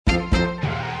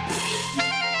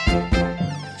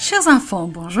Chers enfants,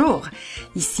 bonjour.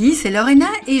 Ici, c'est Lorena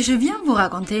et je viens vous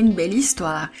raconter une belle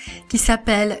histoire qui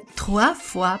s'appelle « Trois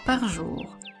fois par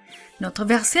jour ». Notre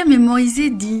verset mémorisé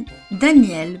dit «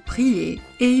 Daniel priait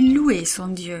et il louait son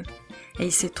Dieu » et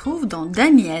il se trouve dans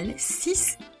Daniel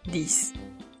 6, 10.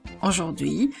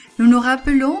 Aujourd'hui, nous nous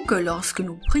rappelons que lorsque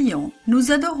nous prions,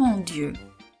 nous adorons Dieu.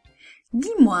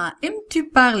 Dis-moi, aimes-tu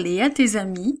parler à tes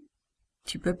amis?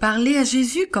 Tu peux parler à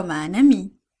Jésus comme à un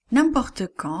ami. N'importe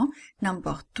quand,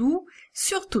 n'importe où,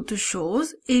 sur toute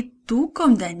chose et tout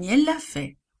comme Daniel l'a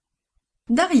fait.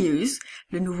 Darius,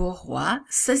 le nouveau roi,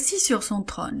 s'assit sur son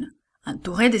trône,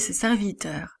 entouré de ses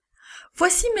serviteurs. «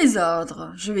 Voici mes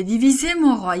ordres, je vais diviser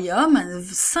mon royaume en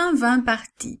 120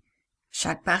 parties.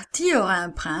 Chaque partie aura un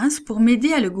prince pour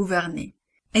m'aider à le gouverner.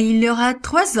 Et il y aura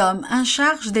 3 hommes en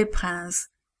charge des princes.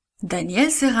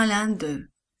 Daniel sera l'un d'eux. »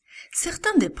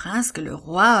 Certains des princes que le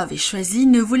roi avait choisis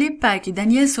ne voulaient pas que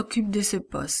Daniel s'occupe de ce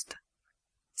poste.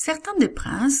 Certains des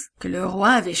princes que le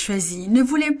roi avait choisis ne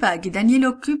voulaient pas que Daniel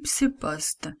occupe ce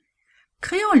poste. «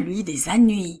 Créons-lui des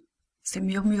ennuis », se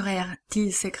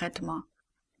murmurèrent-ils secrètement.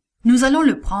 « Nous allons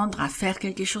le prendre à faire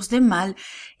quelque chose de mal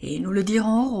et nous le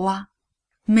dirons au roi. »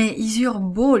 Mais ils eurent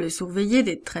beau le surveiller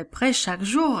de très près chaque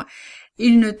jour,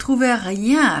 ils ne trouvèrent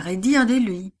rien à redire de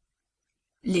lui.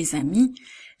 « Les amis,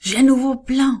 j'ai un nouveau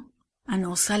plan »,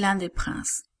 annonça l'un des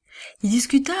princes. Il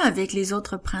discuta avec les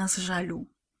autres princes jaloux,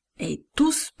 et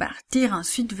tous partirent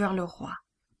ensuite vers le roi.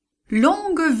 «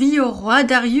 Longue vie au roi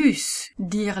Darius »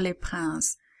 dirent les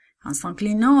princes, en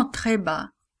s'inclinant très bas.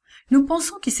 « Nous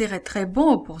pensons qu'il serait très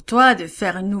bon pour toi de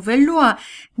faire une nouvelle loi.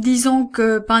 Disons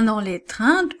que pendant les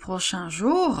 30 prochains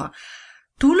jours,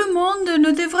 tout le monde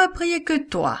ne devra prier que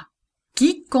toi.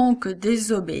 Quiconque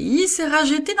désobéit sera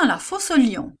jeté dans la fosse aux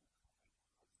lions. »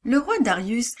 Le roi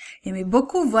Darius aimait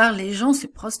beaucoup voir les gens se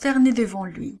prosterner devant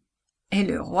lui. Et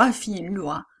le roi fit une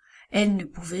loi. Elle ne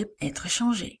pouvait être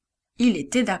changée. Il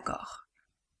était d'accord.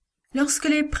 Lorsque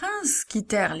les princes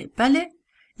quittèrent les palais,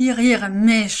 ils rirent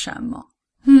méchamment.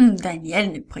 «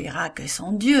 Daniel ne priera que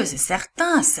son Dieu, c'est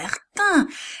certain, certain,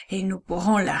 et nous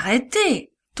pourrons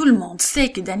l'arrêter. Tout le monde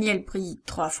sait que Daniel prie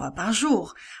 3 fois par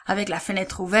jour, avec la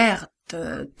fenêtre ouverte,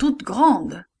 toute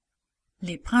grande. »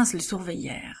 Les princes le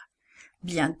surveillèrent.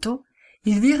 Bientôt,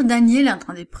 ils virent Daniel en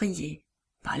train de prier.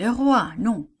 Pas le roi,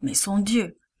 non, mais son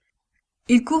Dieu.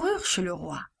 Ils coururent chez le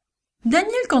roi. «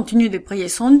 Daniel continue de prier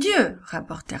son Dieu »,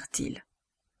 rapportèrent-ils.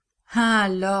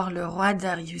 Alors le roi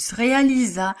Darius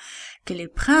réalisa que les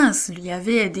princes lui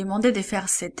avaient demandé de faire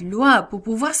cette loi pour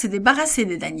pouvoir se débarrasser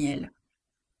de Daniel.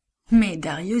 Mais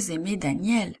Darius aimait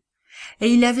Daniel,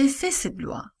 et il avait fait cette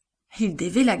loi. Il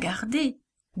devait la garder.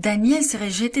 Daniel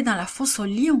serait jeté dans la fosse aux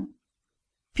lions.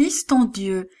 Puisse ton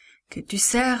Dieu, que tu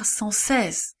sers sans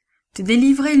cesse, te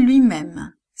délivrer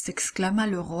lui-même, s'exclama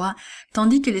le roi,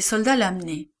 tandis que les soldats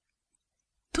l'amenaient.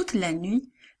 Toute la nuit,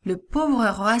 le pauvre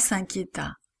roi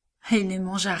s'inquiéta, et il ne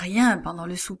mangea rien pendant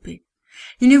le souper.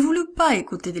 Il ne voulut pas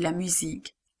écouter de la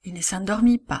musique, il ne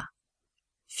s'endormit pas.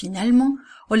 Finalement,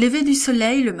 au lever du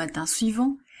soleil le matin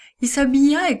suivant, il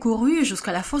s'habilla et courut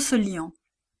jusqu'à la fosse aux lions.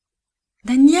 «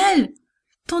 Daniel,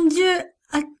 ton Dieu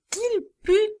a-t-il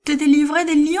pu te délivrer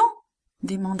des lions ?»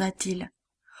 demanda-t-il.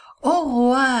 « Ô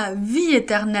roi, vis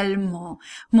éternellement.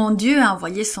 Mon Dieu a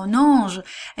envoyé son ange,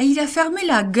 et il a fermé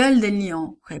la gueule des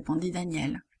lions, » répondit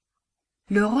Daniel.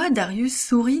 Le roi Darius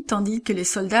sourit tandis que les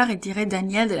soldats retiraient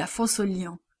Daniel de la fosse aux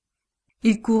lions.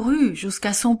 Il courut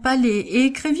jusqu'à son palais et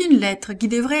écrivit une lettre qui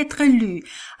devrait être lue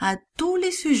à tous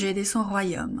les sujets de son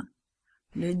royaume.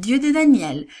 Le Dieu de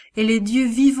Daniel est le Dieu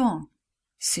vivant.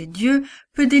 Ce Dieu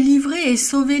peut délivrer et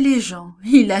sauver les gens.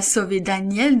 Il a sauvé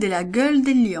Daniel de la gueule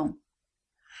des lions.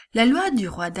 La loi du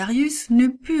roi Darius ne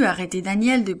put arrêter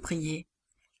Daniel de prier.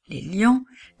 Les lions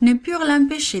ne purent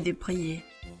l'empêcher de prier.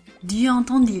 Dieu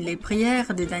entendit les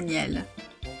prières de Daniel.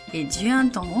 Et Dieu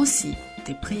entend aussi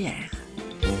tes prières.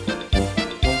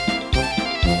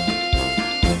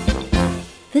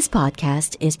 This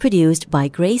podcast is produced by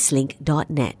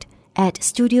Gracelink.net at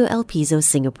Studio El Piso,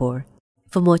 Singapore.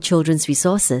 For more children's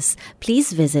resources,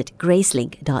 please visit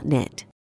Gracelink.net.